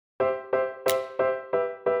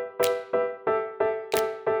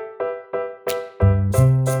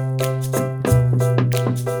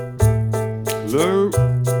Hello.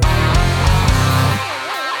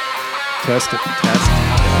 Test it.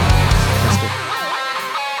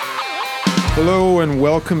 Hello and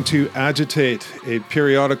welcome to Agitate, a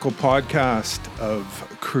periodical podcast of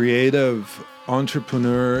creative,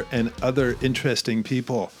 entrepreneur, and other interesting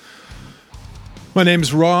people. My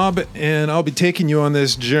name's Rob, and I'll be taking you on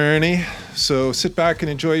this journey. So sit back and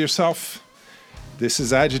enjoy yourself. This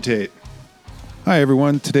is Agitate. Hi,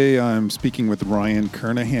 everyone. Today I'm speaking with Ryan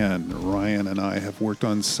Kernahan. Ryan and I have worked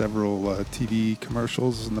on several TV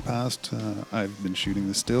commercials in the past. I've been shooting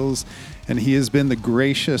the stills, and he has been the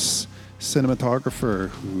gracious cinematographer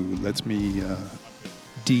who lets me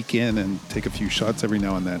deke in and take a few shots every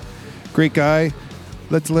now and then. Great guy.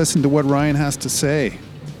 Let's listen to what Ryan has to say.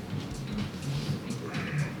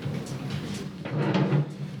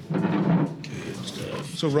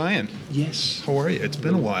 So Ryan, Yes. how are you? It's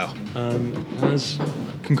been a while. As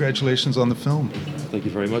Congratulations on the film. thank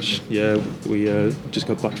you very much. Yeah, we just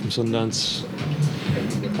got back from Sundance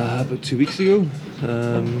about 2 weeks ago.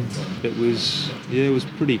 It was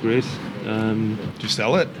pretty great. Did you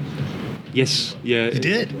sell it? Yes, yeah. You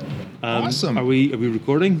did? Awesome. Are we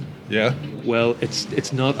recording? Yeah. Well,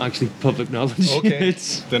 it's not actually public knowledge. Okay.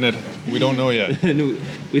 It's We don't know yet. no,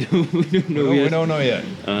 we don't know yet. We don't know yet.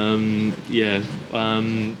 Yeah.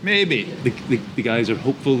 Maybe. The guys are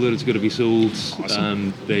hopeful that it's going to be sold.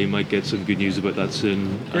 Awesome. They might get some good news about that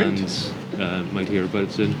soon. Great. And might hear about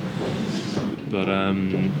it soon. But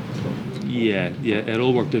yeah, it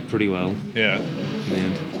all worked out pretty well Yeah. in the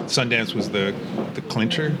end. Sundance was the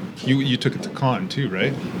clincher. You took it to Cannes too,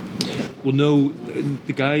 right? Well, no,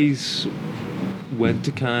 the guys went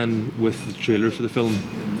to Cannes with the trailer for the film.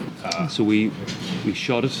 So we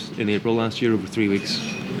shot it in April last year over 3 weeks,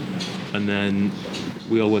 and then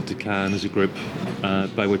we all went to Cannes as a group.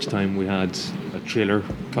 By which time we had a trailer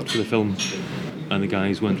cut for the film, and the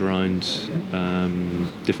guys went around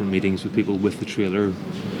different meetings with people with the trailer,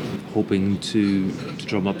 hoping to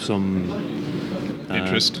drum up some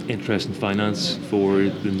interest and finance for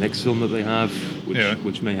the next film that they have,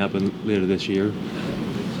 which may happen later this year.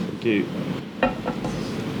 Okay.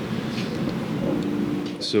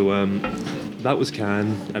 So that was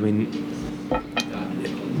Cannes. I mean,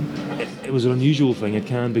 it was an unusual thing at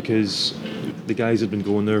Cannes because the guys had been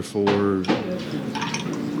going there for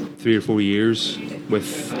 3 or 4 years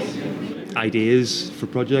with ideas for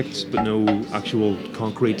projects, but no actual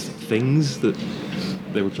concrete things that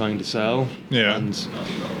they were trying to sell. Yeah. And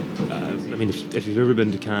I mean, if you've ever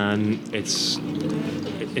been to Cannes, it's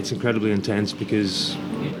incredibly intense because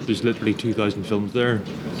there's literally 2,000 films there,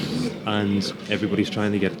 and everybody's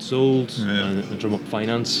trying to get it sold and drum up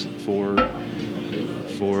finance for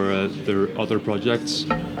their other projects.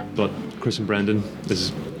 But Chris and Brendan, this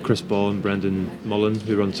is Chris Ball and Brendan Mullen,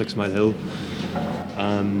 who run 6 Mile Hill.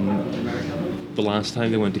 The last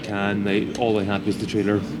time they went to Cannes, all they had was the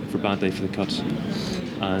trailer for Bad Day for the Cut,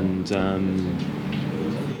 and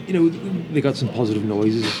they got some positive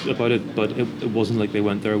noises about it, but it wasn't like they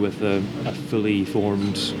went there with a fully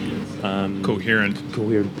formed,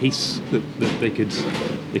 Coherent piece that they could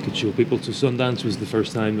show people. So Sundance was the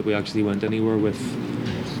first time that we actually went anywhere with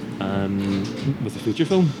a feature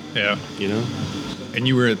film. Yeah. You know. And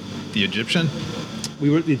you were at the Egyptian? We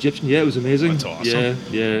were at the Egyptian. Yeah, it was amazing. That's awesome.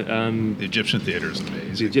 Yeah. The Egyptian theater is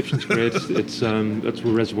amazing. The Egyptian's great. It's that's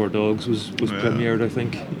where Reservoir Dogs was premiered, I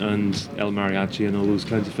think, and El Mariachi and all those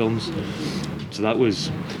kinds of films. So that was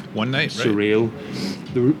one night, surreal.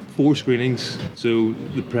 There were 4 screenings. So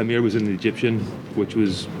the premiere was in the Egyptian, which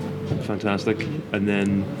was fantastic, and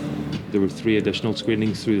then there were 3 additional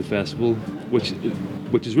screenings through the festival, which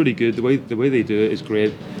is really good. The way they do it is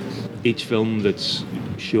great. Each film that's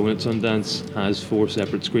shown at Sundance has 4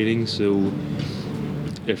 separate screenings, so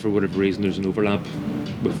if for whatever reason there's an overlap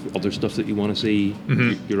with other stuff that you want to see,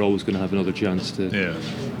 you're always going to have another chance to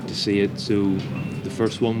see it. So the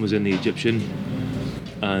first one was in the Egyptian,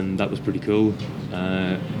 and that was pretty cool.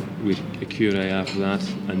 We had a Q&A after that,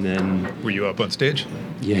 and then... Were you up on stage?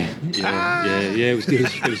 Yeah, it was good.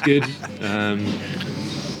 It was good.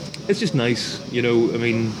 It's just nice, I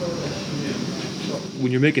mean,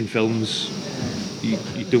 when you're making films,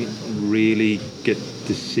 you don't really get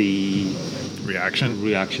to see reactions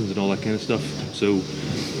and all that kind of stuff. So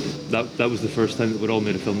that was the first time that we'd all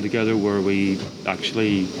made a film together where we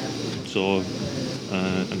actually saw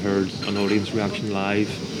and heard an audience reaction live,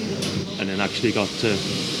 and then actually got to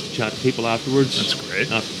chat to people afterwards. That's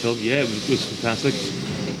great. After the film, yeah, it was fantastic.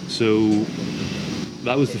 So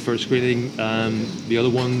that was the first screening. The other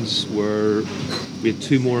ones were, we had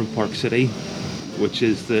 2 more in Park City, which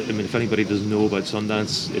is if anybody doesn't know about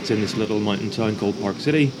Sundance, it's in this little mountain town called Park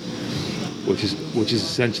City, which is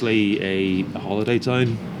essentially a holiday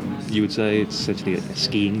town. You would say it's essentially a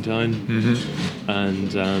skiing town,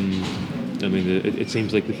 and I mean it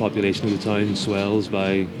seems like the population of the town swells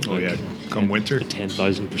by come winter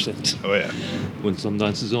 10,000%. Oh yeah. When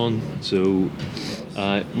Sundance is on. So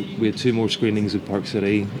we had 2 more screenings at Park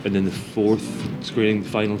City, and then the 4th screening, the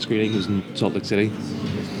final screening, was in Salt Lake City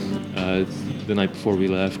the night before we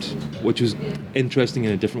left, which was interesting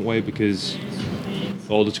in a different way because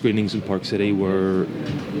all the screenings in Park City were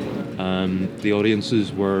the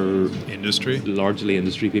audiences were Industry? largely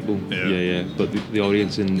industry people. Yeah. But the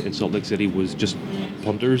audience in Salt Lake City was just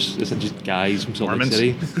punters, essentially just guys from Salt Mormons?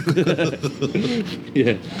 Lake City.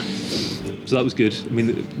 Yeah. So that was good. I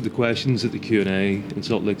mean, the questions at the Q&A in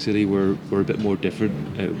Salt Lake City were a bit more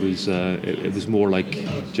different. It was more like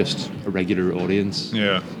just a regular audience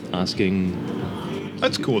Yeah. asking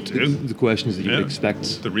That's cool too. the questions that you would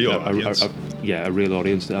expect The real audience. a real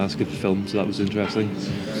audience to ask at the film. So that was interesting.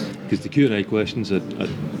 Because the Q&A questions at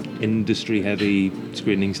industry-heavy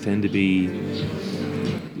screenings tend to be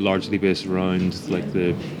largely based around like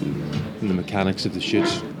the mechanics of the shoot.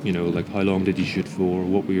 You know, like how long did you shoot for?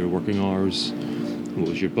 What were your working hours? What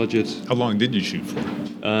was your budget? How long did you shoot for?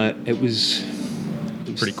 It was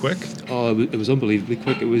Pretty quick? Oh, it was unbelievably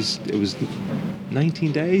quick. It was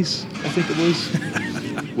 19 days, I think it was.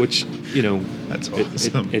 Which, you know, That's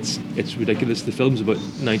awesome. It's ridiculous. The film's about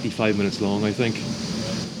 95 minutes long, I think,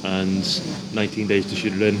 and 19 days to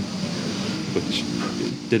shoot it in, which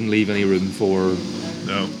didn't leave any room for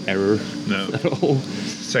No. error No. at all.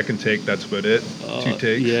 Second take, that's about it. 2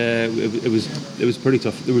 takes? Yeah, it was pretty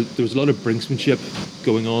tough. There was a lot of brinksmanship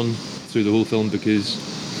going on through the whole film because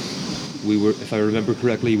we were, if I remember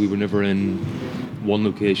correctly, we were never in one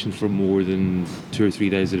location for more than 2 or 3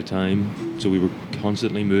 days at a time. So we were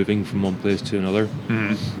constantly moving from one place to another,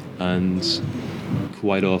 and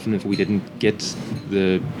quite often, if we didn't get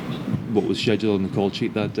what was scheduled on the call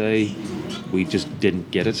sheet that day, we just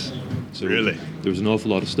didn't get it. So Really? there was an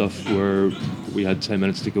awful lot of stuff where we had 10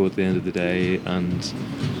 minutes to go at the end of the day and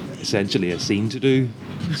essentially a scene to do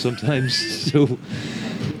sometimes. So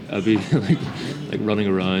I'd be like running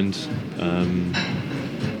around,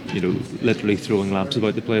 you know, literally throwing lamps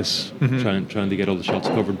about the place, trying to get all the shots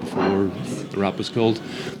covered before the wrap was called.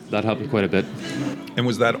 That happened quite a bit. And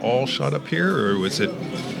was that all shot up here, or was it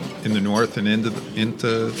in the north and into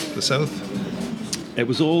the south? It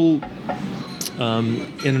was all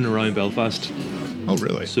in and around Belfast. Oh,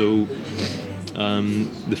 really? So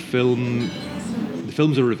the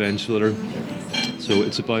film's a revenge thriller. So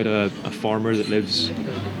it's about a farmer that lives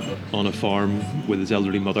on a farm with his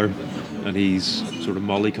elderly mother, and he's sort of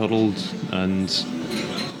mollycoddled and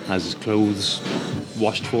has his clothes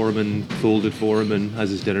washed for him and folded for him and has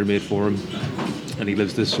his dinner made for him, and he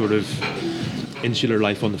lives this sort of insular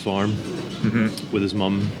life on the farm with his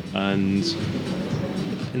mum. And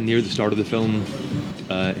near the start of the film,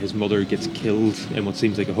 his mother gets killed in what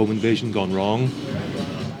seems like a home invasion gone wrong,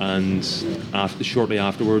 and shortly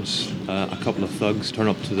afterwards a couple of thugs turn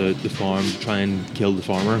up to the farm to try and kill the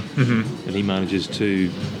farmer, and he manages to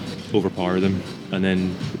overpower them, and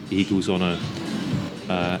then he goes on a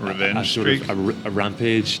Revenge sort streak? of a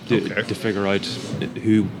rampage to figure out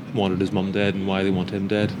who wanted his mum dead and why they want him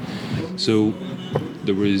dead. So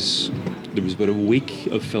there was about a week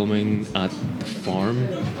of filming at the farm,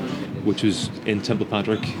 which was in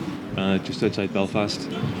Templepatrick, just outside Belfast.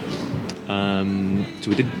 So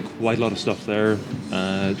we did quite a lot of stuff there.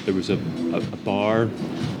 There was a bar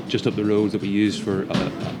just up the road that we used for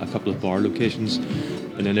a couple of bar locations,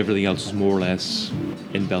 and then everything else was more or less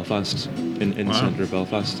in Belfast, in the centre of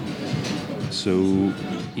Belfast. So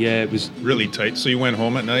yeah, it was Really tight. So you went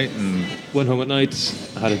home at night and went home at night,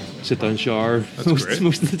 had a sit-down shower great.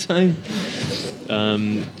 most of the time.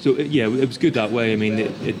 It was good that way. I mean,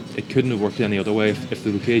 it couldn't have worked any other way. If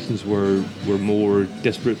the locations were more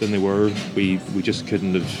disparate than they were, we just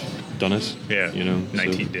couldn't have done it. yeah, you know,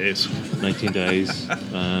 19 days. 19 days,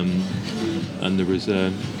 and there was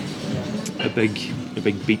a big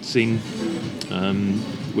beach scene,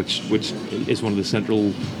 which is one of the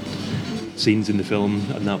central scenes in the film,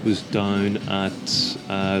 and that was down at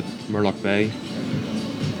Murlock Bay, I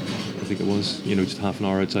think it was. You know, just half an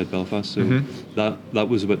hour outside Belfast. So that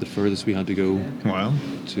was about the furthest we had to go Wow.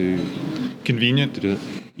 to Convenient. do it.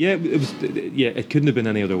 Yeah, it was. Yeah, it couldn't have been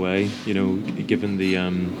any other way. You know, given the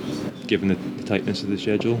tightness of the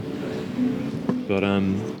schedule. But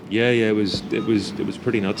it was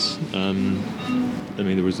pretty nuts. I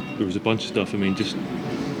mean, there was a bunch of stuff. I mean, just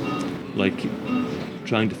like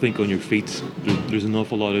trying to think on your feet. There's an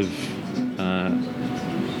awful lot of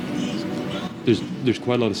there's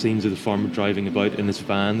quite a lot of scenes of the farmer driving about in this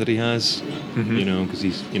van that he has, you know, because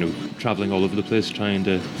he's, you know, traveling all over the place trying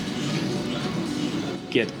to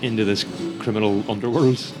get into this criminal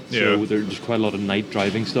underworld. Yeah. So there's quite a lot of night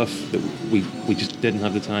driving stuff that we just didn't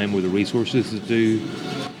have the time or the resources to do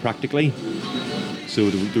practically. So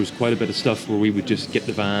there was quite a bit of stuff where we would just get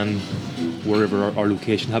the van wherever our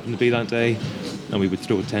location happened to be that day, and we would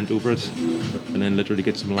throw a tent over it, and then literally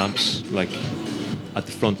get some lamps like at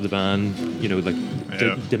the front of the van, you know, like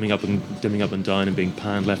dimming up and down and being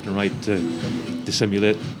panned left and right to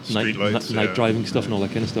simulate night driving stuff and all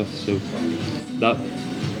that kind of stuff. So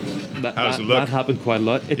that happened quite a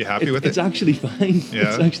lot. You happy with it? It's actually fine. Yeah.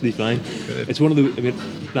 It's actually fine. Good. It's one of the. I mean,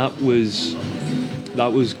 that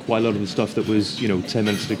was quite a lot of the stuff that was, you know, 10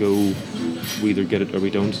 minutes to go. We either get it or we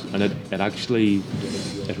don't, and it actually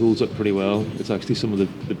holds up pretty well. It's actually some of the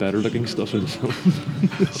better looking stuff in the film.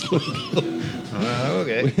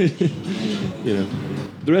 Okay. You know,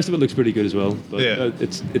 the rest of it looks pretty good as well. But Yeah.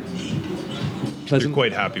 You're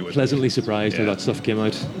quite happy with it. pleasantly surprised how that stuff came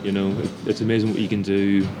out. You know, it's amazing what you can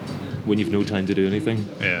do when you've no time to do anything.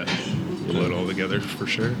 Yeah. Pull it all together for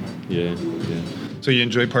sure. Yeah. So you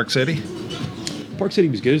enjoy Park City? Park City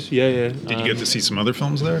was good. Yeah. Did you get to see some other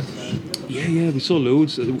films there? Yeah, we saw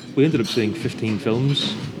loads. We ended up seeing 15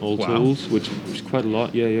 films all Wow. told, which was quite a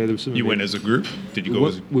lot. Yeah, there was some. You went as a group? Did you go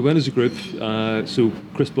as... We went as a group. So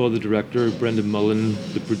Chris Baugh, the director, Brendan Mullen,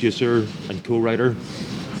 the producer and co-writer,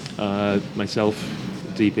 myself,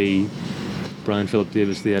 DP, Brian Philip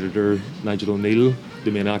Davis, the editor, Nigel O'Neill,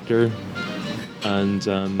 the main actor, and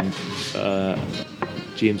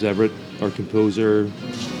James Everett, our composer,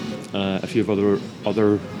 a few of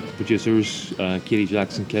other producers, Katie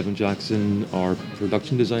Jackson, Kevin Jackson, our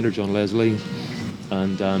production designer, John Leslie,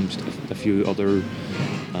 and just a few other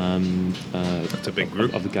That's a big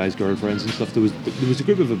group. of the guys' girlfriends and stuff. There was a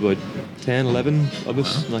group of about 10, 11 of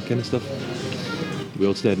us, and that kind of stuff. We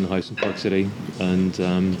all stayed in a house in Park City, and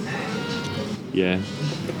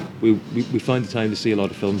we found the time to see a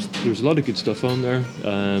lot of films. There was a lot of good stuff on there.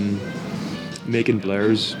 Macon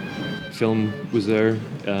Blair's film was there.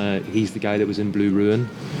 He's the guy that was in Blue Ruin,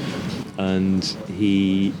 and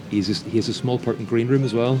he has a small part in Green Room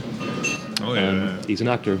as well. Oh yeah. He's an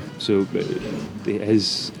actor, so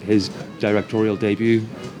his directorial debut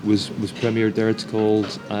was premiered there. It's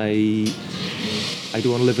called I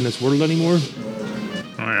Don't Want to Live in This World Anymore.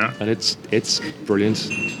 Oh yeah. And it's brilliant.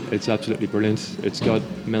 It's absolutely brilliant. It's got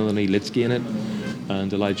Melanie Litsky in it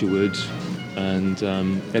and Elijah Wood, and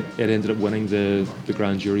it ended up winning the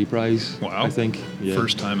Grand Jury Prize. Wow. I think. Yeah.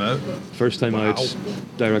 First time out. First time Wow. out,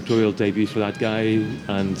 directorial debut for that guy,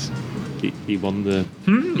 and he won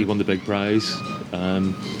the big prize.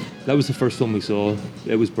 That was the first film we saw.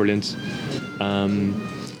 It was brilliant.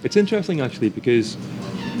 It's interesting actually because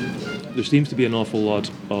there seems to be an awful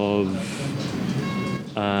lot of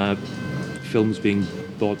films being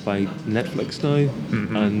bought by Netflix now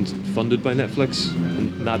and funded by Netflix.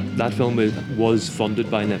 And that film was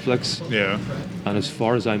funded by Netflix. Yeah. And as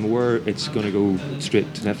far as I'm aware, it's going to go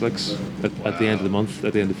straight to Netflix at the end of the month,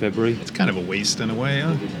 at the end of February. It's kind of a waste in a way,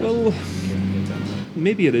 huh? Well,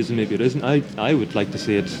 maybe it is and maybe it isn't. I would like to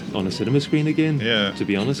see it on a cinema screen again, Yeah. to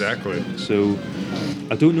be honest. Exactly. So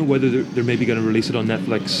I don't know whether they're maybe going to release it on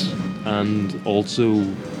Netflix and also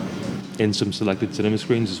in some selected cinema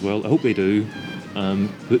screens as well. I hope they do.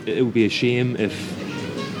 But it would be a shame if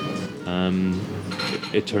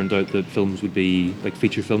it turned out that films would be, like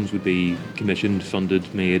feature films would be commissioned,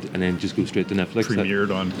 funded, made, and then just go straight to Netflix.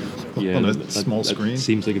 Premiered on a small screen. That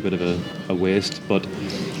seems like a bit of a waste, but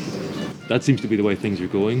that seems to be the way things are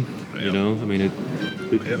going. Yeah. You know, I mean,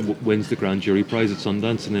 it wins the Grand Jury Prize at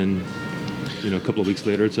Sundance, and then, you know, a couple of weeks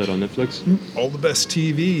later, it's out on Netflix. All the best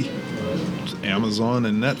TV. It's Amazon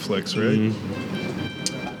and Netflix, right?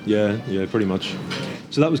 Yeah, pretty much.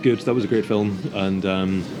 So that was good. That was a great film,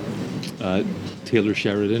 and Taylor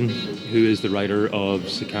Sheridan, who is the writer of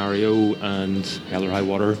Sicario and Hell or High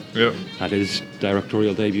Water, Yeah. had his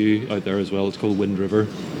directorial debut out there as well. It's called Wind River.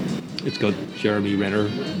 It's got Jeremy Renner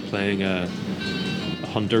playing a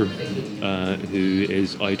hunter who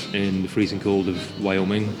is out in the freezing cold of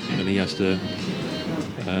Wyoming, and he has to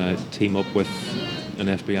team up with an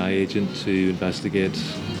FBI agent to investigate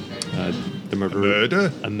the murder. A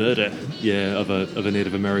murder? A murder, yeah, of a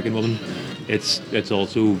Native American woman. It's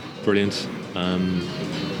also brilliant.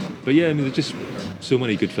 But yeah, I mean, there's just so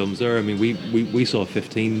many good films there. I mean, we saw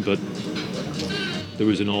 15, but there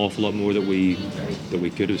was an awful lot more that we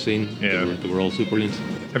could have seen. Yeah. That were also brilliant.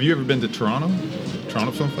 Have you ever been to Toronto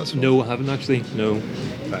Film Festival? No, I haven't actually. No.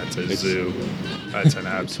 That's a It's- zoo. That's an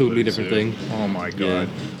absolute Totally different zoo. thing. Oh my Yeah. god.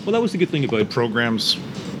 Well, that was the good thing about. Programs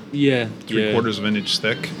Yeah, Three-quarters of an inch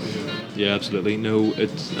thick. Yeah, absolutely. No,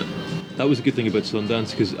 it's that was a good thing about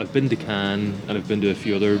Sundance, because I've been to Cannes and I've been to a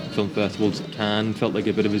few other film festivals. Cannes felt like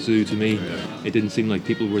a bit of a zoo to me. Yeah. It didn't seem like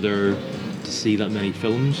people were there to see that many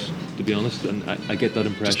films, to be honest. And I get that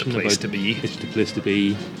impression. Just a place about to be. It's just a place to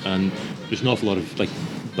be, and there's an awful lot of like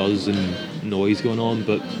buzz and noise going on,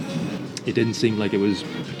 but it didn't seem like it was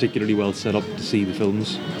particularly well set up to see the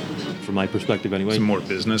films, from my perspective anyway. Some more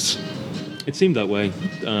business. It seemed that way.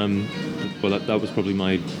 Well, that was probably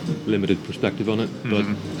my limited perspective on it. But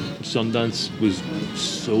Sundance was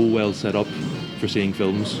so well set up for seeing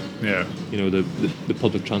films. Yeah. You know, the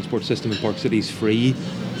public transport system in Park City is free,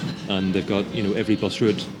 and they've got, you know, every bus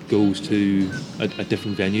route goes to a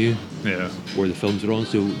different venue Yeah. where the films are on.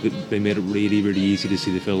 So they made it really, really easy to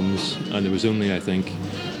see the films. And there was only, I think,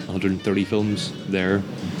 130 films there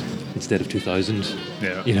instead of 2,000.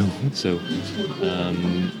 Yeah. You know, so A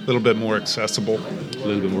little bit more accessible. a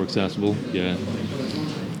little bit more accessible, yeah.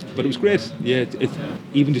 But it was great, yeah.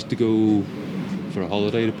 Even just to go for a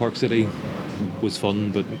holiday to Park City was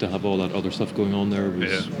fun, but to have all that other stuff going on there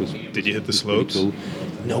was. Yeah. was Did you hit the was pretty slopes? cool.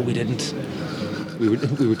 No, we didn't. We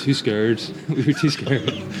were too scared. We were too scared.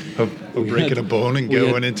 Of breaking a bone and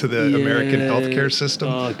going into the American healthcare system.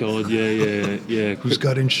 Oh God, yeah. Who's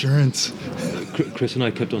got insurance? Chris and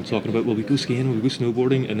I kept on talking about, well, we go skiing, we go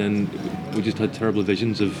snowboarding, and then we just had terrible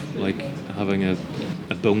visions of like having a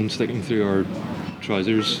bone sticking through our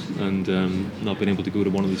trousers and not being able to go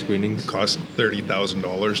to one of the screenings. Cost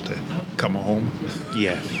 $30,000 to come home.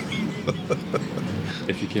 Yeah.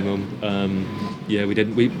 If you came home, yeah, we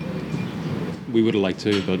didn't. We would have liked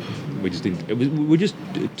to, but we just didn't. We're just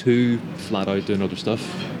too flat out doing other stuff.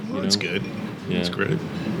 You That's know? good. Yeah. That's great.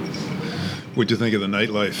 What'd you think of the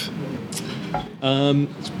nightlife?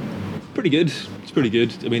 It's pretty good. It's pretty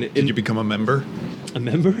good. I mean, Did you become a member? a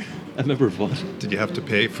member? A member of what? Did you have to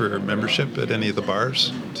pay for membership at any of the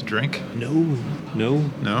bars to drink? No,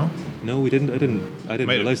 No? we didn't. I didn't Might-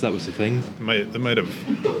 realize that was the thing. They might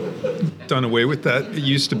have done away with that. It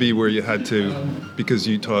used to be where you had to, because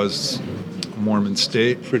Utah's a Mormon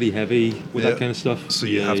state, Pretty heavy with Yeah. that kind of stuff. So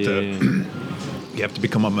you have to- yeah. you have to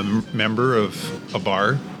become a member of a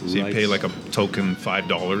bar. So you Right. pay like a token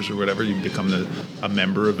 $5 or whatever. You become a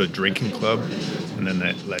member of a drinking club, and then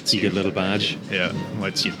that lets You you, get a little badge. yeah,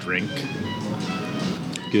 lets you drink.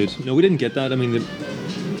 Good. No, we didn't get that. I mean,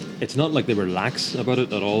 it's not like they were lax about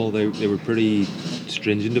it at all. They were pretty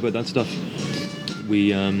stringent about that stuff.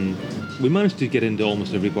 We managed to get into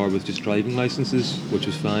almost every bar with just driving licenses, which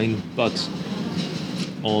was fine. But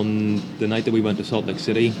on the night that we went to Salt Lake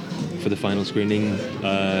City for the final screening,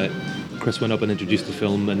 Chris went up and introduced the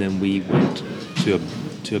film, and then we went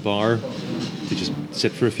to a bar to just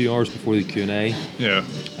sit for a few hours before the Q&A, Yeah.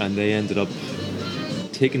 and they ended up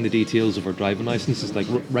taking the details of our driving licenses, like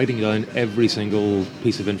writing down every single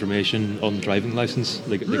piece of information on the driving license.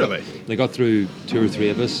 Really? They got through 2 or 3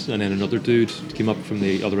 of us, and then another dude came up from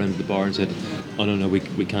the other end of the bar and said, "Oh no, we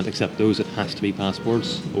can't accept those. It has to be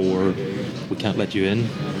passports, or we can't let you in."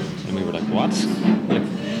 And we were like, "What?" Like,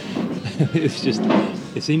 it's just.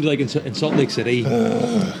 It seems like in Salt Lake City,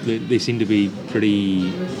 they seem to be pretty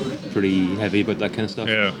heavy about that kind of stuff.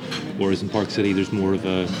 Yeah. Whereas in Park City, there's more of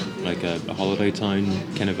a holiday town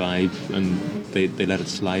kind of vibe, and they let it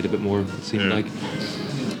slide a bit more. It seemed Yeah. like.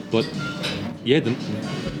 But yeah,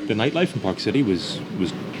 the nightlife in Park City was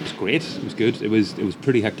great. It was good. It was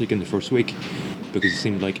pretty hectic in the first week, because it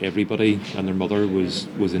seemed like everybody and their mother was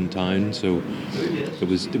in town, so it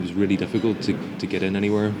was really difficult to get in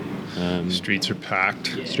anywhere. Streets are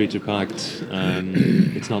packed. Streets are packed.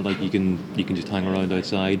 It's not like you can just hang around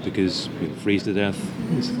outside, because you freeze to death.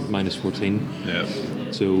 It's minus 14. Yeah.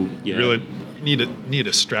 So yeah, You really need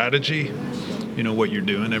a strategy. You know what you're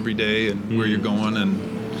doing every day and where you're going. And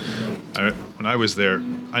when I was there,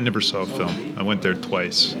 I never saw a film. I went there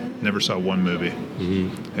twice. Never saw one movie.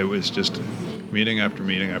 It was just meeting after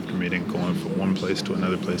meeting after meeting, going from one place to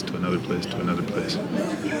another place to another place to another place.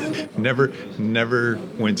 Never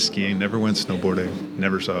went skiing. Never went snowboarding.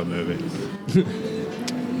 Never saw a movie.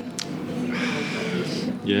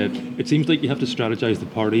 yeah. It seems like you have to strategize the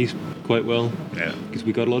parties quite well. Yeah. Because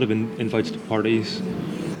we got a lot of invites to parties,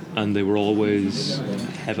 and they were always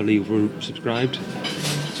heavily oversubscribed.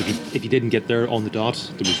 So if you didn't get there on the dot,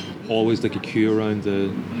 there was always like a queue around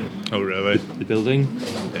the Oh, really? building.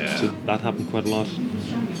 Yeah. So that happened quite a lot.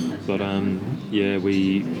 But yeah,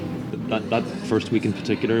 that first week in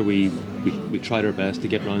particular, we tried our best to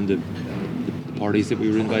get around the parties that we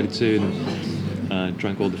were invited to, and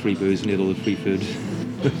drank all the free booze and ate all the free food.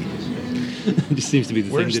 It just seems to be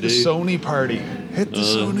the Where's thing the to do. Sony party? Hit the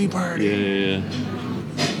Sony party. Yeah.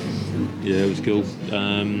 Yeah, it was cool.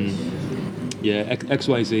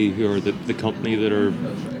 XYZ, who are the company that are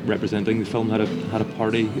representing the film, had a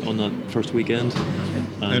party on that first weekend.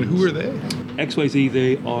 And who are they? XYZ,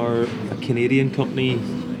 they are a Canadian company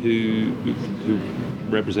who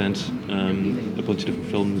represent a bunch of different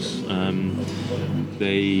films.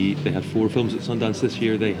 They had 4 films at Sundance this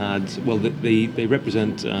year. They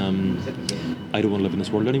represent I Don't Want to Live in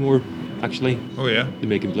This World Anymore, actually. Oh yeah. The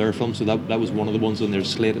Macon Blair film. So that was one of the ones on their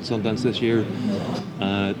slate at Sundance this year.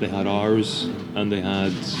 They had ours, and they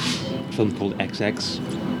had a film called XX,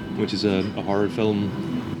 which is a horror film,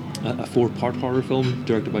 a 4-part horror film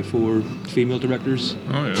directed by 4 female directors.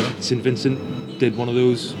 Oh yeah. St. Vincent did one of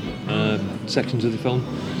those sections of the film,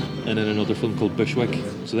 and then another film called Bushwick.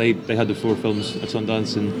 So they had the 4 films at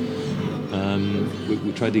Sundance, and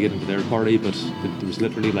we tried to get into their party, but there was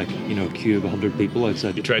literally a queue of 100 people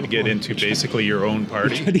outside. You tried to get into basically your own We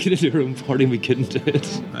party. tried to get into our own party, and we couldn't do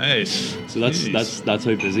it. Nice. So that's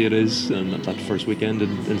how busy it is, and that first weekend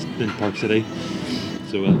in Park City.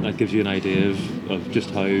 So that gives you an idea of just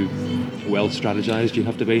how well strategized you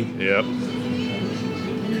have to be. Yep.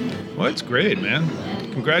 Well, it's great, man.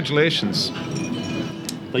 Congratulations.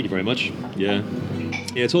 Thank you very much. Yeah,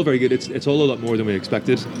 it's all very good. It's all a lot more than we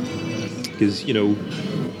expected, because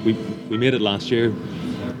we made it last year,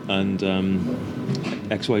 and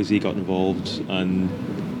XYZ got involved and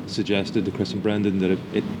suggested to Chris and Brendan that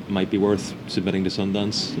it might be worth submitting to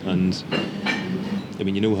Sundance. And I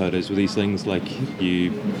mean, you know how it is with these things. Like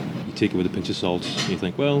you take it with a pinch of salt. You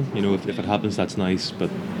think, well, if it happens, that's nice, but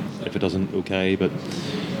if it doesn't, okay. But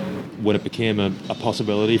when it became a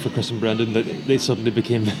possibility for Chris and Brendan, they suddenly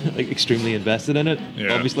became extremely invested in it.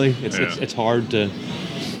 Yeah. Obviously, it's hard to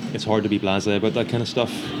be blasé about that kind of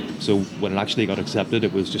stuff. So when it actually got accepted,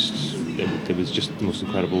 it was just the most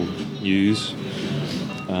incredible news.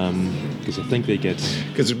 Because I think they get...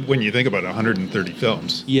 Because when you think about 130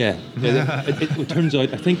 films. Yeah. It turns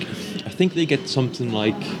out, I think they get something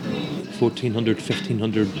like 1,400,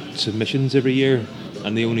 1,500 submissions every year,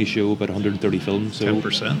 and they only show about 130 films. So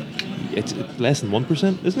 10%? It's less than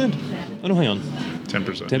 1%, isn't it? Oh no, hang on.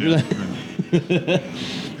 10%.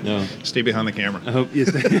 10%? No. Stay behind the camera. I hope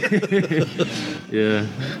yes. Yeah.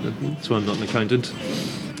 That's why I'm not an accountant.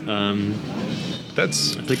 I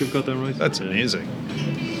think I've got that right. That's amazing.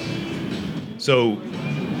 So,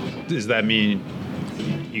 does that mean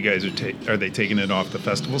you guys are they taking it off the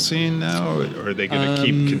festival scene now, or are they going to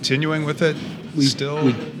keep continuing with it still?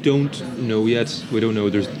 We don't know yet. We don't know.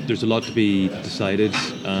 There's a lot to be decided.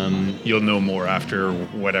 You'll know more after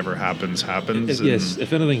whatever happens. Yes,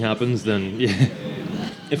 if anything happens, then yeah.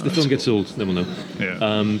 If the film gets sold, then we'll know.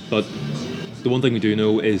 Yeah. But the one thing we do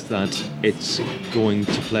know is that it's going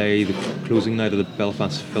to play the closing night of the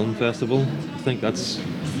Belfast Film Festival. I think that's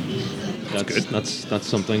good. That's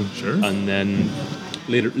something. Sure. And then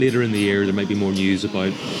later in the year, there might be more news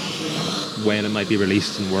about when it might be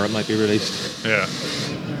released and where it might be released. Yeah.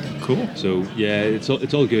 Cool. So yeah, it's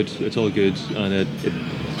all good. It's all good, and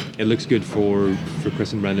it looks good for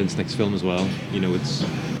Chris and Brendan's next film as well. It's.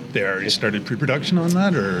 They already started pre-production on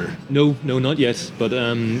that, or No, not yet. But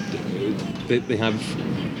they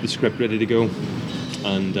have the script ready to go,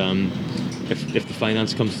 and if the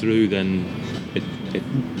finance comes through, then it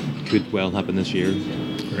could well happen this year.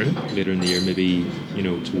 Right. Later in the year, maybe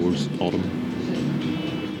towards autumn,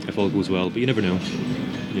 if all goes well. But you never know.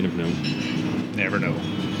 You never know. Never know.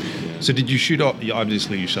 So did you shoot all?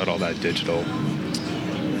 Obviously, you shot all that digital.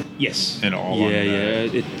 Yes. And all Yeah, on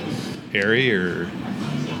yeah. Airy or.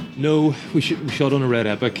 No, we shot on a Red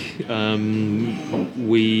Epic. I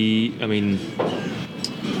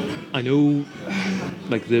know,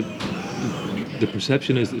 like the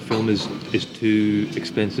perception is that the film is too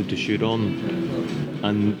expensive to shoot on,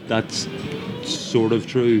 and that's sort of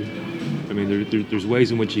true. I mean, there's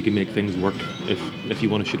ways in which you can make things work. If you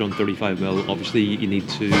want to shoot on 35mm, obviously you need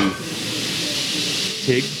to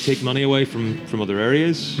take money away from other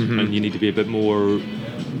areas, and you need to be a bit more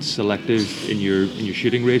selective in your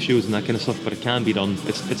shooting ratios and that kind of stuff. But it can be done.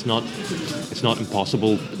 It's not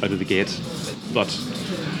impossible out of the gate. But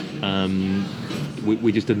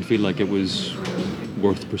we just didn't feel like it was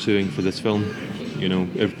worth pursuing for this film.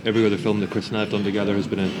 Every other film that Chris and I have done together has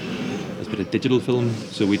been a digital film,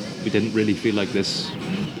 so we didn't really feel like this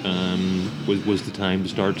was the time to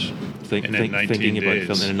start thinking about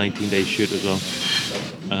film in a 19-day shoot as well.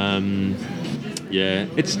 Yeah,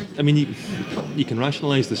 it's. I mean, you can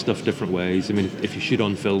rationalise this stuff different ways. I mean, if you shoot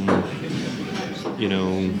on film,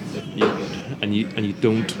 and you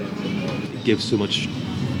don't give so much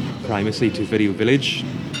primacy to Video Village,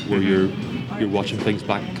 where you're watching things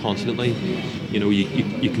back constantly.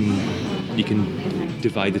 You can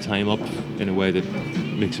divide the time up in a way that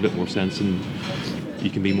makes a bit more sense and you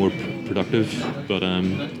can be more productive. But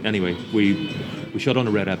anyway, we shot on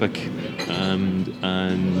a Red Epic and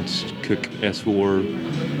Cooke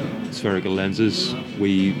S4 spherical lenses.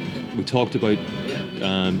 We talked about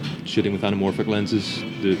shooting with anamorphic lenses.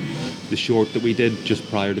 The short that we did just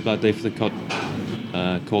prior to Bad Day for the Cut,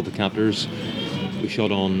 called The Captors, we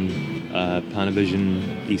shot on Panavision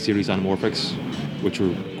E-Series anamorphics, which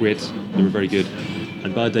were great. They were very good.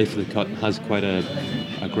 And Bad Day for the Cut has quite a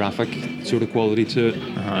graphic sort of quality to it.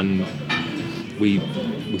 And we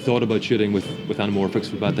thought about shooting with anamorphics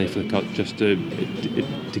for Bad Day for the Cut just to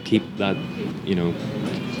keep that, you know,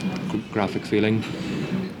 graphic feeling,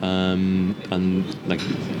 and like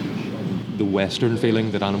the Western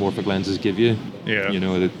feeling that anamorphic lenses give you. Yeah. You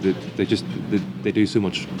know, they do so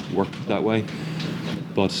much work that way.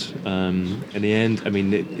 But in the end, I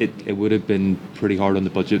mean, it would have been pretty hard on the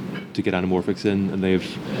budget to get anamorphics in, and they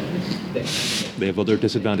have other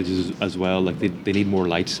disadvantages as well. Like they need more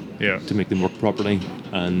light to make them work properly,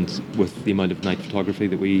 and with the amount of night photography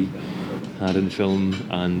that we had in the film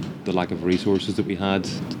and the lack of resources that we had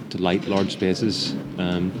to light large spaces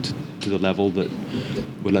to the level that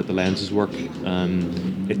would let the lenses work,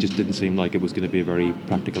 it just didn't seem like it was going to be a very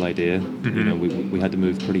practical idea. Mm-hmm. You know, we had to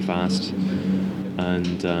move pretty fast.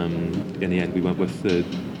 And in the end, we went with the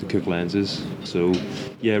Cooke lenses. So,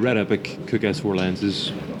 yeah, Red Epic, Cooke S4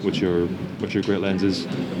 lenses, which are great lenses,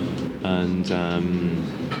 and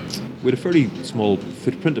we had a fairly small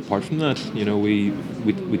footprint apart from that. You know, we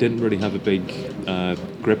didn't really have a big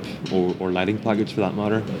grip or lighting package for that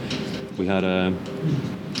matter. We had a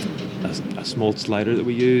small slider that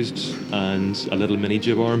we used and a little mini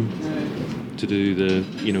jib arm to do the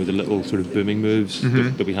little sort of booming moves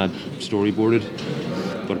that we had storyboarded.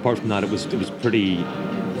 But apart from that, it was pretty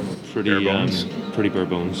bare bones. Pretty bare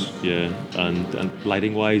bones, yeah. And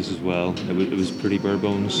lighting wise as well, it was pretty bare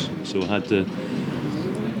bones. So I had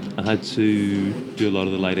to do a lot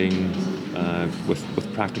of the lighting with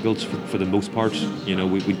practicals for the most part. You know,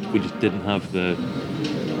 we just didn't have the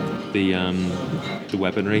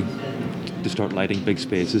weaponry to start lighting big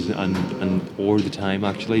spaces and or the time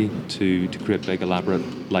actually to create big elaborate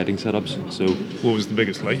lighting setups. So What was the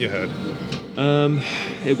biggest light you had?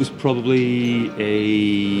 it was probably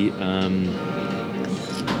it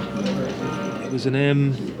was an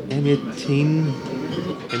M18,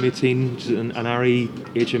 an ARRI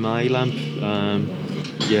HMI lamp.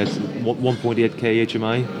 Yeah, it's 1.8K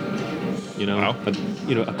HMI. You know, Wow.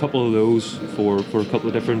 A couple of those for a couple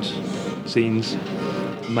of different scenes.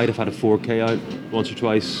 Might have had a 4K out once or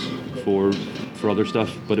twice for other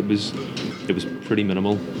stuff, but it was pretty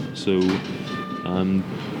minimal. So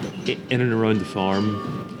in and around the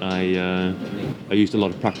farm, I used a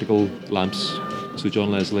lot of practical lamps. So John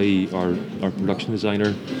Leslie, our production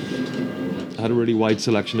designer, had a really wide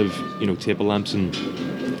selection of table lamps and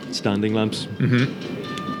standing lamps.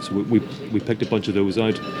 Mm-hmm. So we picked a bunch of those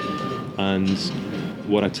out, and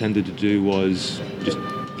what I tended to do was just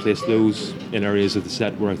place those in areas of the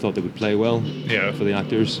set where I thought they would play well for the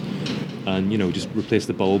actors, and just replace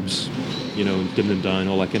the bulbs, dim them down,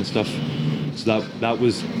 all that kind of stuff. So that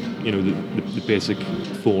was the basic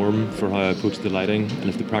form for how I approached the lighting. And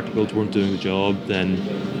if the practicals weren't doing the job, then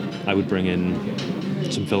I would bring in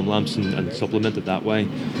some film lamps and supplement it that way.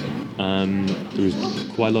 There was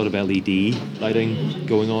quite a lot of LED lighting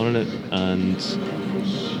going on in it, and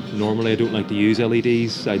normally I don't like to use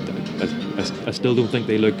LEDs. I still don't think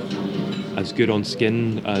they look as good on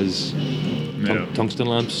skin as tungsten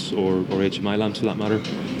lamps or HMI lamps for that matter.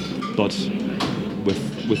 But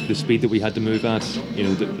with the speed that we had to move at,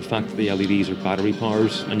 the fact that the LEDs are battery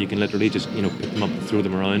powers and you can literally just pick them up and throw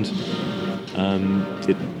them around,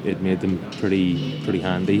 it made them pretty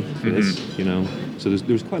handy for this. So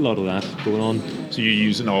there's quite a lot of that going on. So you're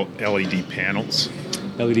using all LED panels?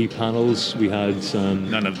 LED panels. We had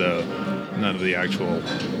None of the actual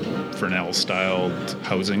Fresnel styled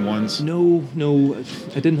housing ones? No,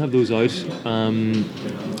 I didn't have those out. I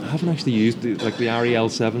haven't actually used the ARRI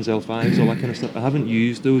L7s, L5s, all that kind of stuff. I haven't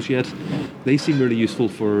used those yet. They seem really useful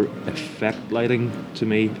for effect lighting to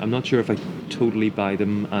me. I'm not sure if I totally buy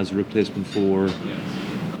them as a replacement for,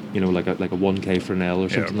 like a 1K Fresnel or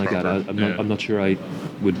something like that. I'm not sure I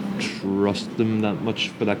would trust them that much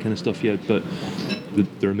for that kind of stuff yet. But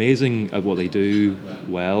they're amazing at what they do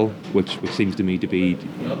well, which seems to me to be,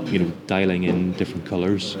 dialing in different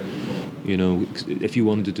colours. If you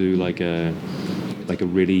wanted to do like a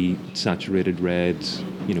really saturated red,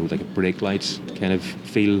 like a brake light kind of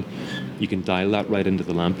feel, you can dial that right into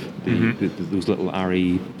the lamp. Those little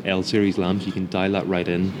ARRI L series lamps, you can dial that right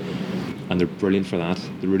in, and they're brilliant for that.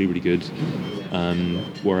 They're really, really good.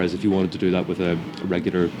 Whereas if you wanted to do that with a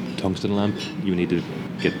regular tungsten lamp, you need to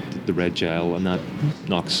get the red gel, and that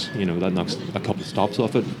knocks a couple of stops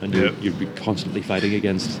off it, and you'd be constantly fighting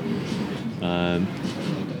against the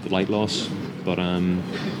light loss. But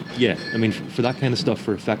yeah, I mean, for that kind of stuff,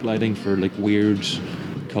 for effect lighting, for like weird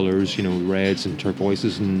colors, you know, reds and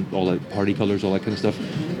turquoises and all that, party colors, all that kind of stuff,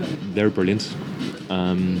 they're brilliant.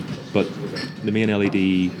 But the main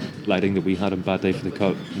LED lighting that we had on Bad Day for the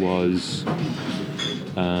Cut was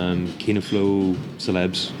Kinoflow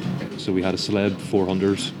Celebs. So we had a Celeb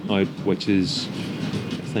 400 out, which is,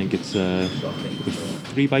 I think it's a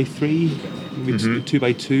 3x3, maybe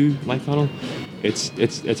 2x2 light panel. It's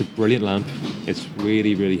a brilliant lamp. It's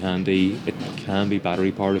really, really handy. It can be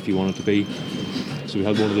battery powered if you want it to be. So we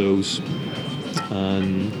had one of those,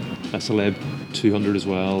 and a Celeb 200 as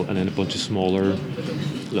well, and then a bunch of smaller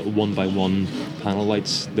little 1x1 panel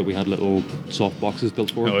lights that we had little soft boxes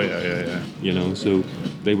built for. Oh yeah. You know, so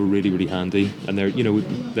they were really, really handy, and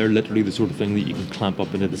they're literally the sort of thing that you can clamp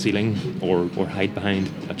up into the ceiling or hide behind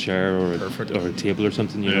a chair or a table or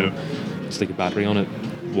something. You know, stick a battery on it,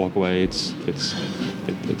 walk away. It's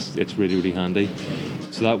really, really handy.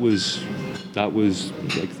 So that was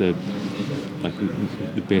like the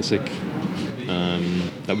basic.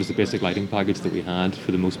 That was the basic lighting package that we had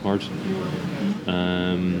for the most part.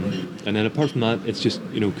 And then apart from that, it's just,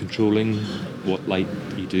 you know, controlling what light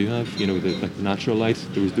you do have. You know, the natural light.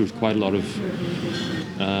 There was quite a lot of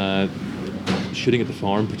shooting at the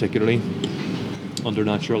farm, particularly under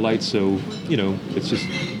natural light. So, you know, it's just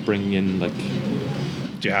bringing in like.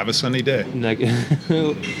 Do you have a sunny day?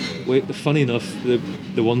 Wait, funny enough,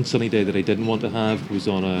 the one sunny day that I didn't want to have was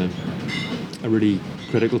on a really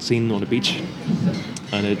critical scene on a beach,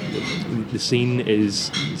 and the scene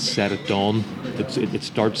is set at dawn. It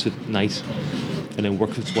starts at night and then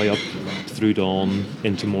works its way up through dawn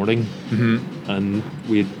into morning. And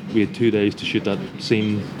we had 2 days to shoot that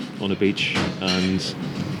scene on a beach, and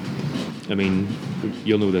I mean,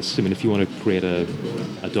 you'll know this. I mean, if you want to create a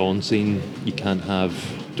dawn scene, you can't have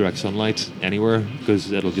direct sunlight anywhere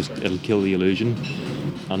because it'll kill the illusion.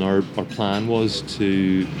 And our plan was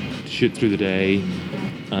to shoot through the day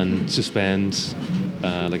and suspend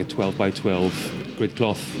like a 12x12 grid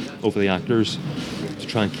cloth over the actors to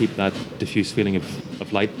try and keep that diffuse feeling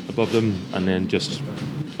of light above them, and then just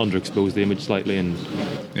underexpose the image slightly and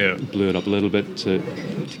blue it up a little bit to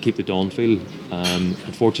keep the dawn feel.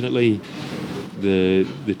 Unfortunately, the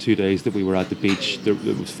 2 days that we were at the beach, there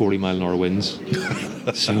was 40-mile-an-hour winds,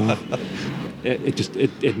 so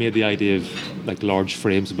it made the idea of like large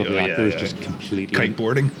frames above the actors just completely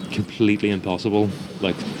kiteboarding, completely impossible.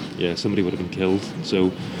 Like, somebody would have been killed.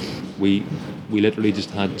 So we literally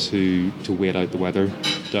just had to wait out the weather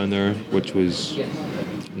down there, which was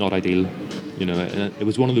not ideal. You know, and it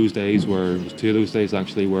was one of those days where, it was 2 of those days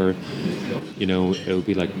actually, where, you know, it would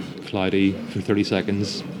be like cloudy for 30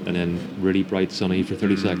 seconds and then really bright sunny for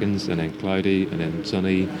 30 seconds and then cloudy and then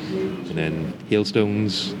sunny and then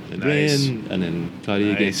hailstones and rain and then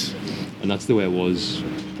cloudy again. And that's the way it was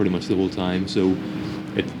pretty much the whole time. So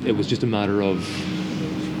it was just a matter of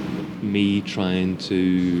me trying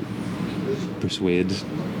to persuade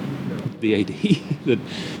the AD that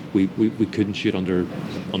we couldn't shoot under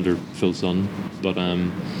full sun, but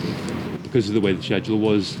because of the way the schedule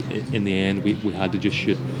was, in the end we had to just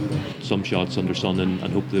shoot some shots under sun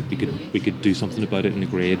and hope that we could do something about it in the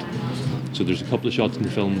grade. So there's a couple of shots in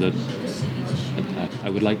the film that I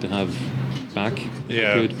would like to have back if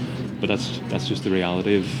I could, but that's just the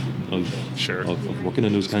reality of working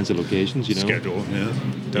in those kinds of locations, you know. Schedule,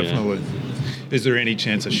 definitely. Is there any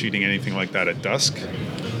chance of shooting anything like that at dusk?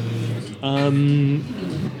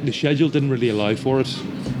 The schedule didn't really allow for it.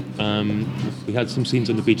 We had some scenes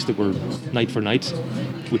on the beach that were night for night,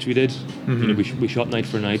 which we did. You know, we shot night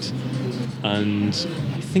for night, and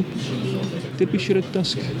I think, did we shoot at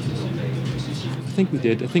dusk? I think we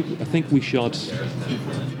did. I think we shot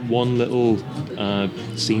one little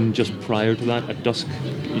scene just prior to that at dusk,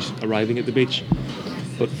 arriving at the beach.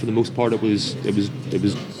 But for the most part, it was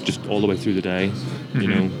just all the way through the day. You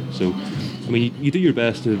know, so I mean, you do your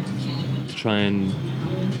best to try and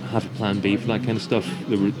have a plan B for that kind of stuff.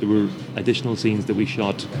 There were additional scenes that we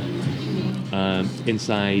shot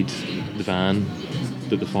inside the van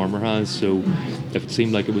that the farmer has. So if it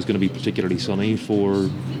seemed like it was going to be particularly sunny for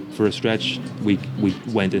a stretch, we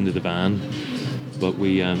went into the van. But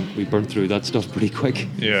we burnt through that stuff pretty quick.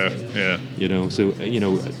 Yeah. You know, so you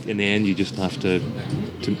know, in the end, you just have to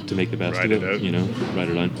make the best of it. You know, ride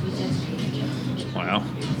it out. Wow.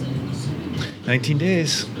 19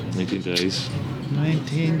 days. 19 days.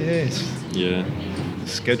 19 days. Yeah.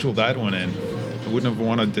 schedule that one in. I wouldn't have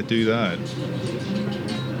wanted to do that.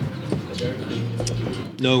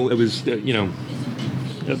 No, it was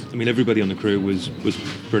I mean, everybody on the crew was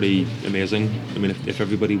pretty amazing. I mean, if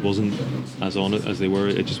everybody wasn't as on it as they were,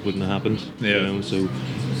 it just wouldn't have happened. Yeah. So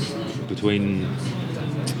between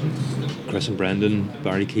Chris and Brendan,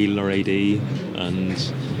 Barry Keel, our AD, and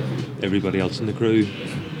everybody else in the crew,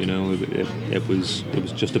 it was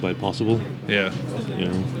just about possible. Yeah.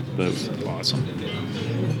 But Awesome.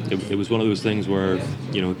 it was one of those things where,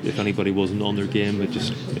 if anybody wasn't on their game, it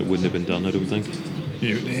wouldn't have been done, I don't think.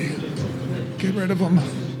 Mutiny. Get rid of them.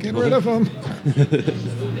 Get rid of them.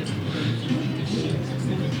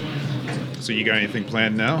 So you got anything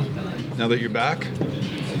planned now? Now that you're back?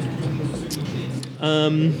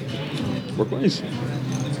 Work-wise.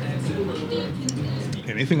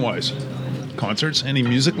 Anything wise? Concerts? Any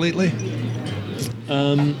music lately?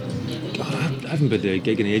 God, I haven't been to a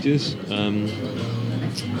gig in ages.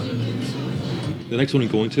 The next one I'm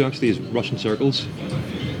going to actually is Russian Circles.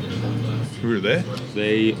 Who are they?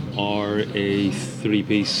 They are a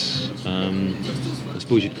three-piece, I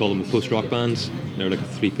suppose you'd call them a post-rock band. They're like a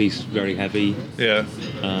three-piece, very heavy Yeah.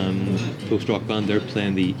 post-rock band. They're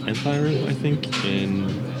playing the Empire, I think,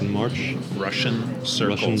 in March. Russian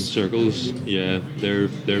Circles. Russian Circles, yeah, they're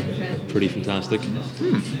pretty fantastic.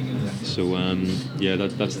 So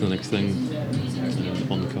that's the next thing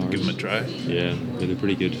on the cards. Give them a try. Yeah, they're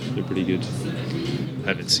pretty good. They're pretty good.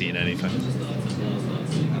 Haven't seen anything.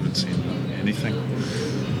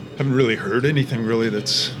 Haven't really heard anything really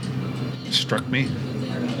that's struck me.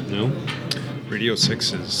 No. Radio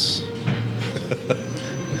 6 is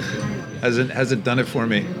hasn't done it for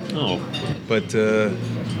me. Oh. But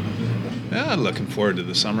looking forward to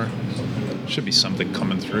the summer. Should be something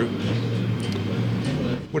coming through.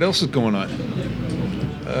 What else is going on?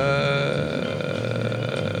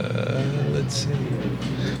 Let's see.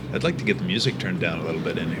 I'd like to get the music turned down a little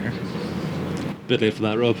bit in here. Bit late for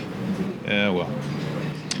that, Rob. Yeah, well.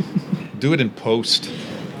 Do it in post.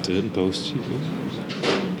 Do it in post.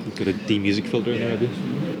 You've got a D-music filter in there, have you?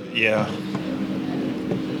 Yeah.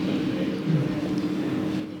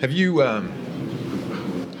 Have you,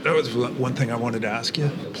 that was one thing I wanted to ask you.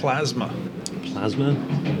 Plasma. Plasma?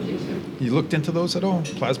 You looked into those at all?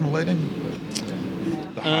 Plasma lighting?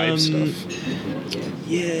 The Hive stuff.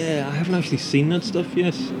 Yeah, I haven't actually seen that stuff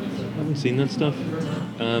yet. I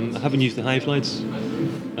haven't used the Hive lights.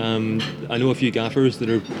 I know a few gaffers that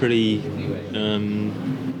are pretty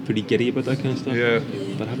giddy about that kind of stuff. Yeah.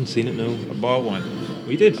 But I haven't seen it, no. I bought one.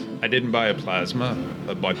 We did? I didn't buy a plasma.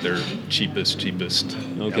 I bought their cheapest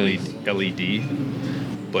Okay. LED.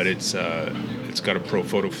 But it's got a Pro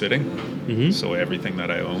Photo fitting. Mm-hmm. So everything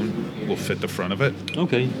that I own will fit the front of it.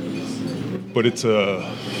 Okay. But it's a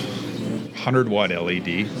 100-watt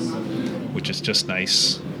LED, which is just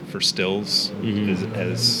nice for stills,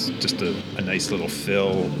 as just a nice little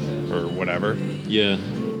fill or whatever. Yeah.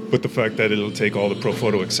 But the fact that it'll take all the Pro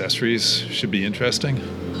Photo accessories should be interesting.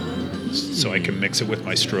 So I can mix it with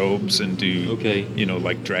my strobes and do,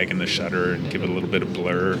 like dragging the shutter and give it a little bit of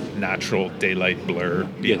blur, natural daylight blur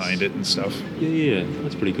behind it and stuff. Yeah.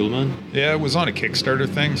 That's pretty cool, man. Yeah, it was on a Kickstarter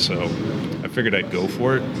thing, so I figured I'd go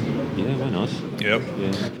for it. Yeah, why not? Yep.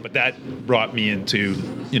 Yeah. But that brought me into,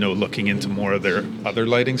 looking into more of their other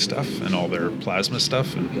lighting stuff and all their plasma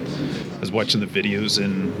stuff. And I was watching the videos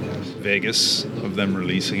in Vegas of them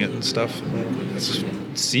releasing it and stuff.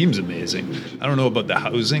 It seems amazing. I don't know about the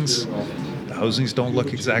housings. The housings don't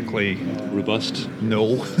look exactly robust.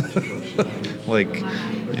 No.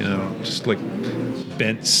 Just like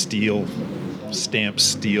bent steel, stamped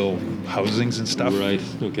steel housings and stuff. Right,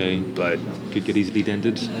 okay. But could get easily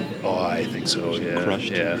dented. Oh, I think so, yeah.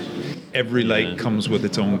 Crushed. Yeah. Every light comes with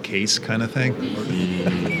its own case kind of thing.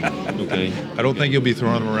 Okay. I don't think you'll be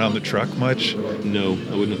throwing them around the truck much. No,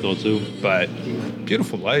 I wouldn't have thought so. But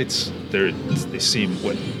beautiful lights. They seem,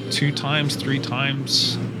 2 times, 3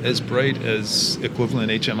 times as bright as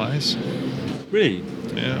equivalent HMIs. Really?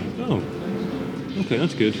 Yeah. Oh. Okay,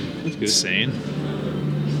 that's good. That's good. Insane.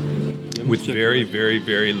 With very, very,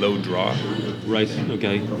 very low draw. Right,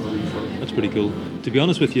 okay. That's pretty cool. To be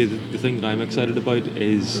honest with you, the thing that I'm excited about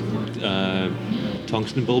is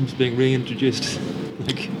tungsten bulbs being reintroduced.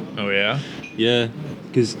 Oh, yeah? Yeah,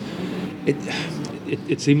 because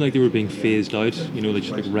it seemed like they were being phased out,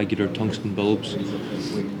 just like regular tungsten bulbs,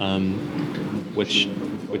 which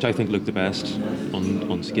I think looked the best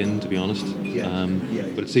on skin, to be honest.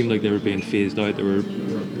 But it seemed like they were being phased out. They were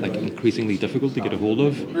like increasingly difficult to get a hold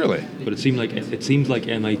of. Really? But it seems like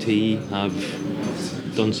MIT have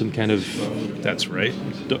done some kind of That's right.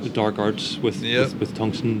 dark arts with, Yep. with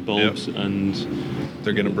tungsten bulbs, and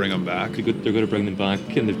They're going to bring them back. they're going to bring them back,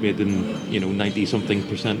 and they've made them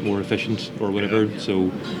 90-something% more efficient or whatever. Yeah.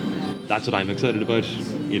 So that's what I'm excited about.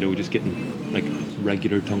 Just getting like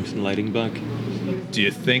regular tungsten lighting back. Do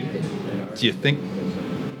you think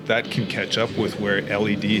that can catch up with where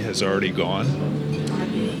LED has already gone?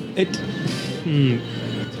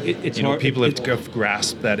 It's hard. People have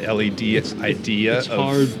grasped that LED idea. It's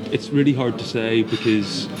hard. It's really hard to say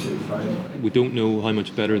because we don't know how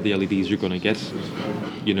much better the LEDs are going to get.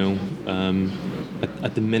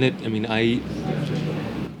 At the minute, I mean, I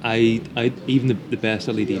even the best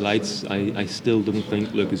LED lights, I still don't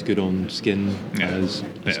think look as good on skin as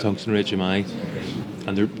tungsten or HMI,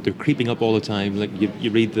 and they're creeping up all the time. Like you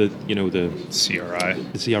read the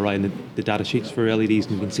CRI and the data sheets for LEDs,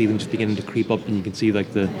 and you can see them just beginning to creep up, and you can see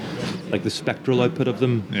like the spectral output of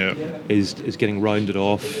them is getting rounded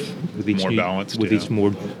off with each more new, balanced with each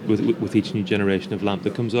with each new generation of lamp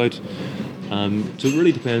that comes out. So it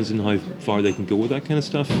really depends on how far they can go with that kind of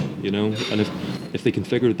stuff, and if they can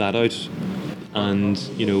figure that out and,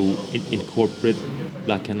 incorporate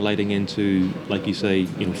that kind of lighting into, like you say,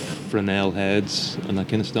 Fresnel heads and that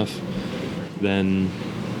kind of stuff, then...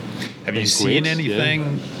 Have you seen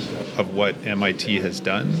anything of what MIT has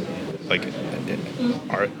done? Like,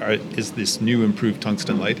 is this new improved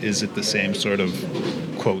tungsten light, is it the same sort of,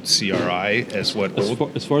 quote, CRI as what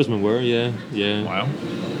as far as I'm aware, yeah. Wow.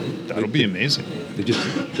 That'll be amazing. They've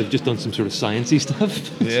just done some sort of sciencey stuff.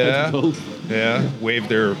 Yeah. Waved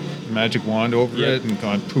their magic wand over it and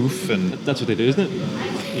gone poof, and that's what they do, isn't it?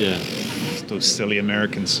 Yeah. It's those silly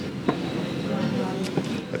Americans.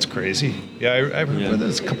 That's crazy. Yeah, I remember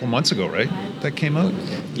this a couple months ago, right? That came out.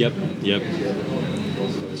 Yep.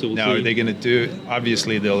 So now, are they going to do?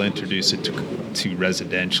 Obviously, they'll introduce it to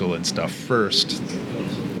residential and stuff first.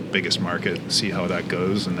 Biggest market, see how that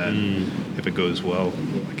goes, and then if it goes well,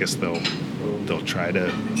 I guess they'll try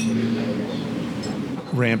to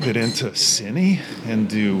ramp it into Cine and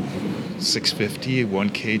do 650,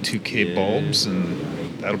 1K, 2K bulbs, and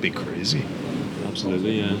that'll be crazy.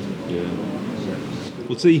 Absolutely, yeah.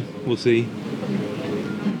 We'll see.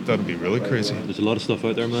 That'd be really crazy. There's a lot of stuff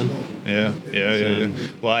out there, man. Yeah.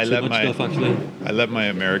 Well, I let my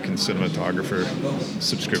American cinematographer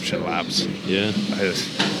subscription lapse. Yeah.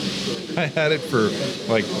 I had it for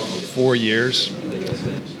like 4 years.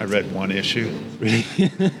 I read one issue. Really?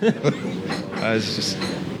 I was just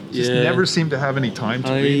never seemed to have any time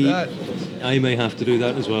to read that. I may have to do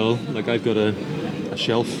that as well. Like, I've got a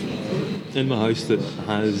shelf in my house that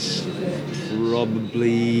has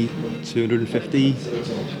probably 250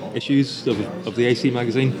 issues of the AC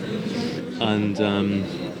magazine, and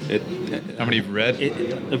how many you've read?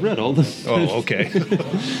 I've read all of them. Oh, okay.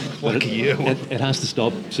 Lucky you. It has to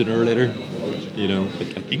stop sooner or later. You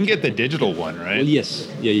can get the digital one, right? Well, yes.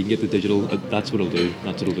 Yeah, you can get the digital. That's what it'll do.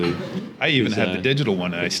 I even had the digital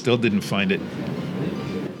one, and I still didn't find it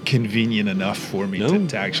convenient enough for me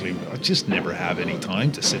to actually. I just never have any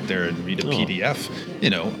time to sit there and read a PDF.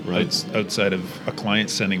 Outside of a client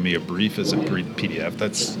sending me a brief as a PDF.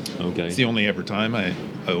 That's it's the only ever time I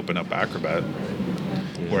open up Acrobat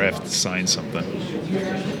where I have to sign something.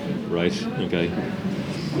 Right. Okay.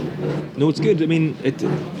 No, it's good. I mean,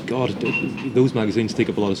 those magazines take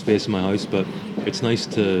up a lot of space in my house, but it's nice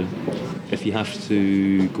to, if you have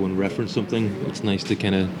to go and reference something, it's nice to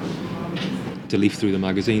kind of to leaf through the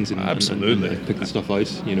magazines and pick the stuff out.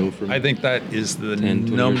 From I think that is the 10,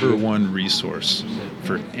 number one resource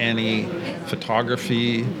for any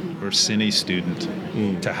photography or cine student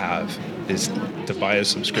to have, is to buy a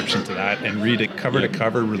subscription to that and read it cover to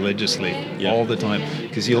cover religiously all the time,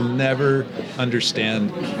 because you'll never understand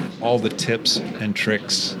all the tips and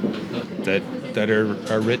tricks that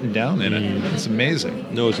are written down in it. It's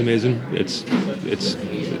amazing. No, it's amazing. It's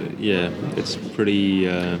pretty.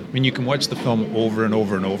 I mean, you can watch the film over and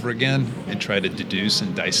over and over again and try to deduce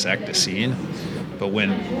and dissect a scene, but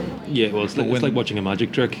it's like watching a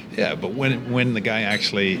magic trick. Yeah, but when the guy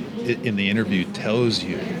actually in the interview tells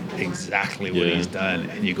you exactly what he's done,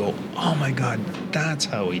 and you go, oh my God, that's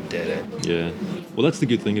how he did it. Yeah. Well, that's the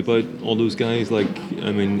good thing about all those guys. Like,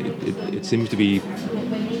 I mean, it seems to be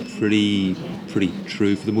pretty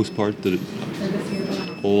true for the most part that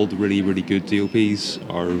all the really, really good DOPs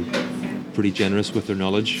are pretty generous with their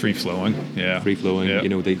knowledge. Free flowing. Yeah.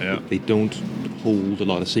 They don't hold a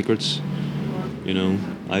lot of secrets.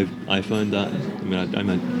 I found that. I mean, I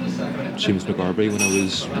met Seamus McGarvey when I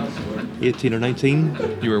was 18 or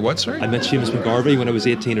 19. You were what, sorry? I met Seamus McGarvey when I was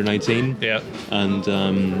 18 or 19. Yeah. And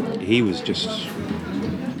he was just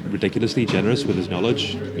ridiculously generous with his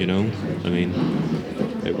knowledge. You know, I mean,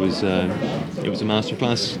 it was a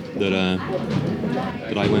masterclass that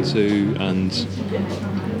I went to, and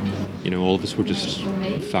you know, all of us were just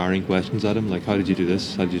firing questions at him, like, how did you do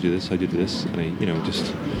this? How did you do this? How did you do this? And he, you know,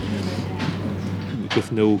 just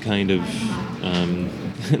with no kind of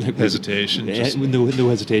like Hesitation. no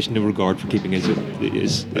hesitation, no regard for keeping his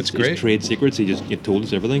great. trade secrets. He told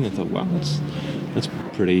us everything. I thought, wow, that's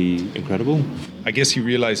pretty incredible. I guess he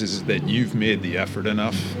realizes that you've made the effort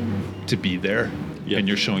enough to be there, Yeah. and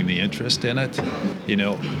you're showing the interest in it. You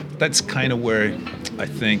know, that's kind of where I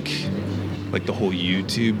think, like, the whole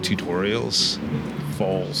YouTube tutorials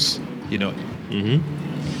falls. You know,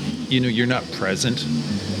 you know, you're not present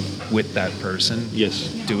with that person.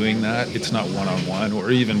 Yes. Doing that, it's not one-on-one or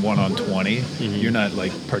even one-on-20. You're not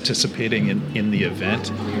like participating in the event.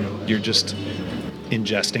 You're just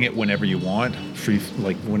ingesting it whenever you want,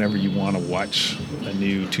 like whenever you want to watch a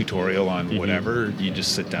new tutorial on whatever, you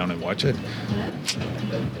just sit down and watch it.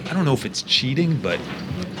 I don't know if it's cheating, but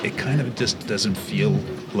it kind of just doesn't feel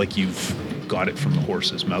like you've got it from the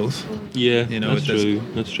horse's mouth. Yeah, You know, that's true.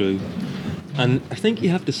 That's true. And I think you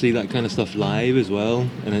have to see that kind of stuff live as well,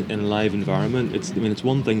 in a live environment. It's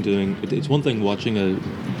one thing watching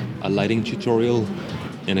a lighting tutorial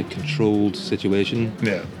in a controlled situation.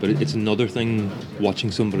 Yeah. But it's another thing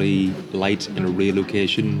watching somebody light in a real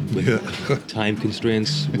location with time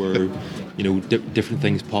constraints where, you know, different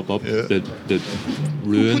things pop up that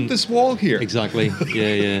ruin. Who put this wall here? Exactly.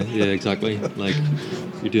 Yeah, exactly. Like,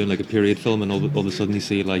 you're doing like a period film, and all of a sudden you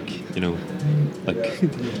see, like, you know, like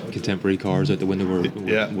contemporary cars out the window, or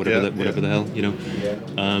whatever the hell, you know.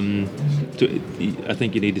 I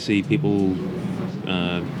think you need to see people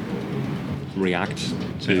react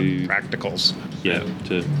to practicals.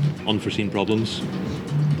 to unforeseen problems,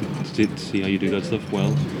 to see how you do that stuff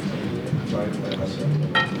well.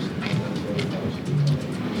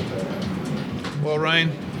 Well,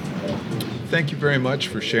 Ryan, thank you very much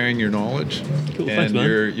for sharing your knowledge Cool, and thanks,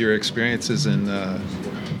 man. your experiences in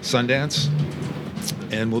Sundance.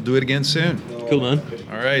 And we'll do it again soon. Cool, man.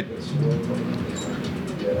 All right.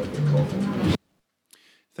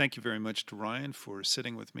 Thank you very much to Ryan for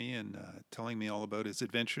sitting with me and telling me all about his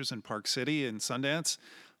adventures in Park City and Sundance.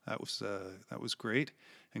 That was great.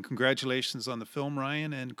 And congratulations on the film,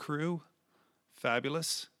 Ryan and crew.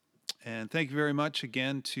 Fabulous. And thank you very much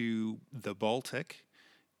again to the Baltic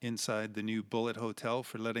inside the new Bullet Hotel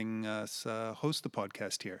for letting us host the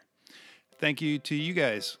podcast here. Thank you to you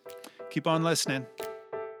guys. Keep on listening.